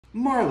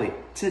Marleigh,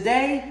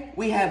 today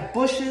we have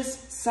Bush's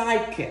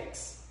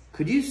sidekicks.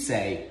 Could you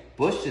say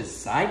Bush's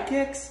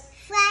sidekicks?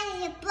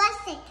 Freddy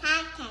Bush's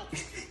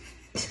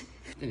sidekicks.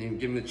 Didn't even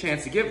give him the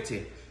chance to give it to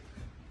you.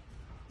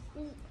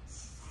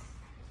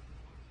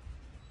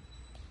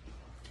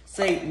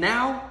 Say,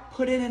 now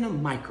put it in a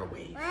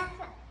microwave.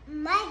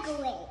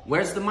 Microwave.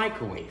 Where's the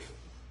microwave?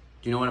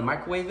 Do you know what a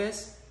microwave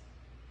is?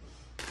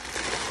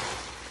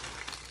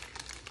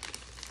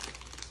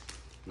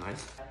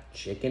 Nice.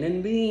 Chicken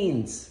and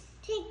beans.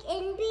 Chicken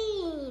and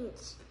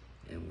beans.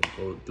 And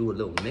we'll go do a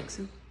little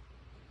mixing.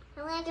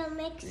 I want to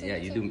mix it. Yeah,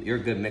 you do. You're a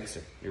good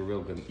mixer. You're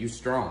real good. You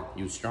strong,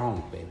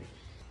 baby.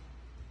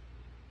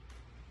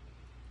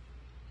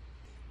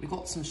 We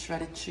got some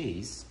shredded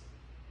cheese.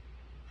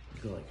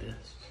 You go like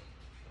this.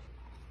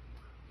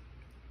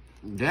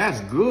 That's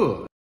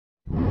good.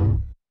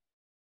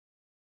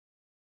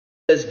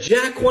 Does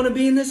Jack want to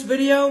be in this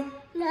video?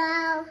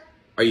 No.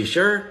 Are you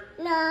sure?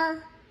 No.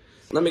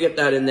 Let me get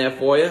that in there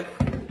for you.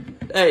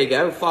 There you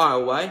go,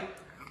 far away.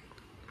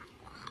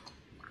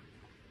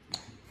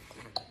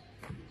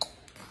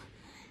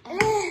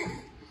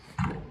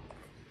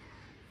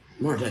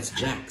 More, that's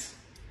Jack's.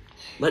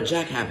 Let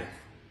Jack have it.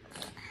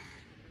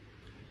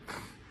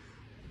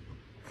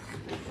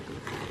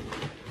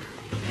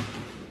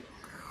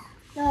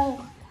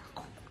 No.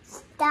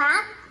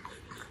 Stop.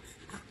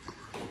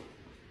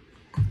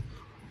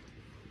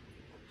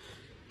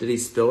 Did he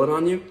spill it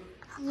on you?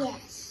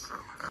 Yes.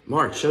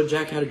 Mark, show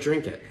Jack how to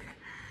drink it.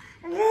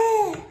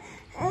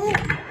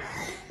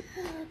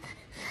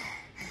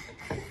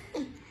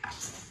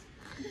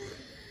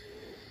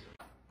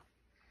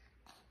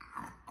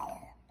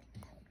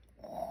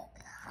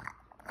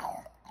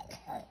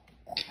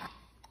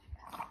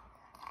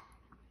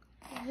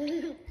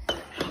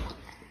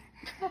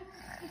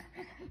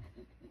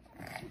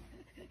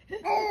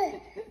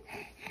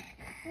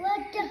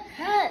 What the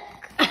heck?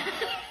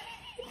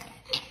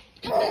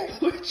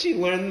 Where'd she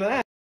learn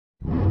that?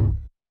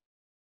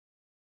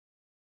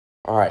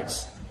 All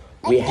right,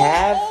 we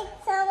have... I ate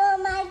some of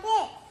my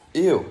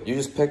bits. Ew, you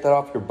just picked that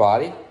off your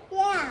body?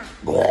 Yeah.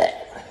 Blech.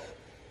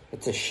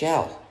 It's a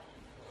shell.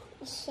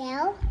 A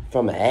shell?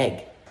 From an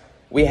egg.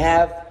 We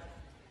have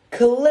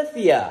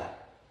Califia.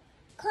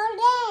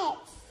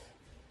 Correct.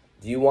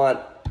 Do you want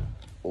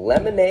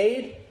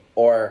lemonade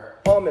or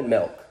almond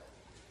milk?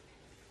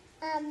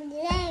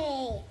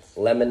 Lemonade.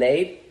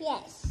 Lemonade?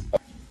 Yes.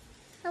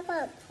 How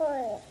about pour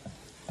it?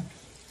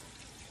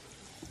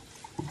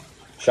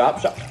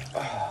 Chop, chop.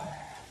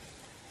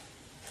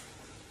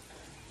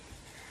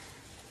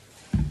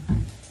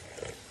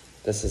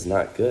 This is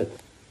not good.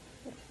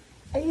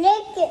 Lick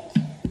it.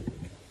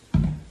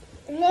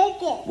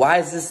 Lick it. Why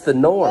is this the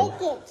norm?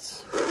 Lick it.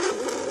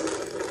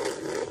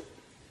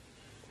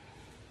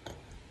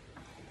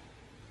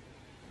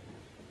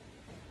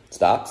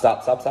 Stop,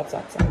 stop, stop, stop,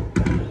 stop, stop.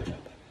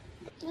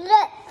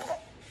 Look.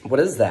 What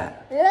is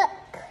that? Look.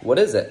 What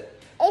is it?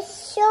 It's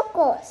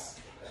circles.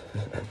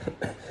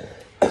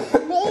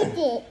 Made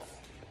it.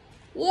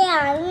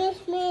 Yeah, we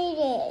just made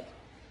it.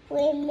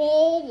 We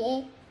made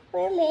it.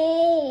 We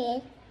made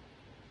it.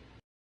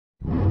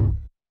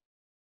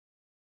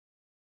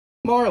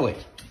 Marleigh,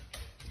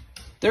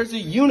 there's a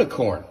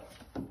unicorn.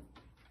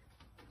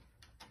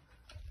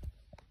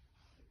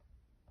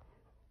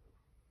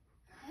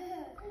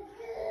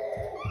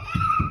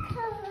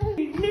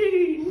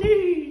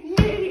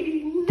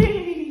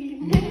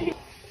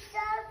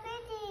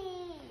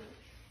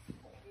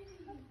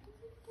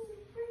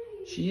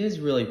 She is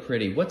really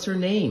pretty. What's her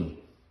name?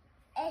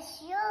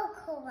 It's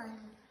unicorn.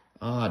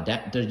 Ah,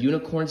 the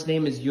unicorn's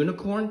name is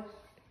Unicorn?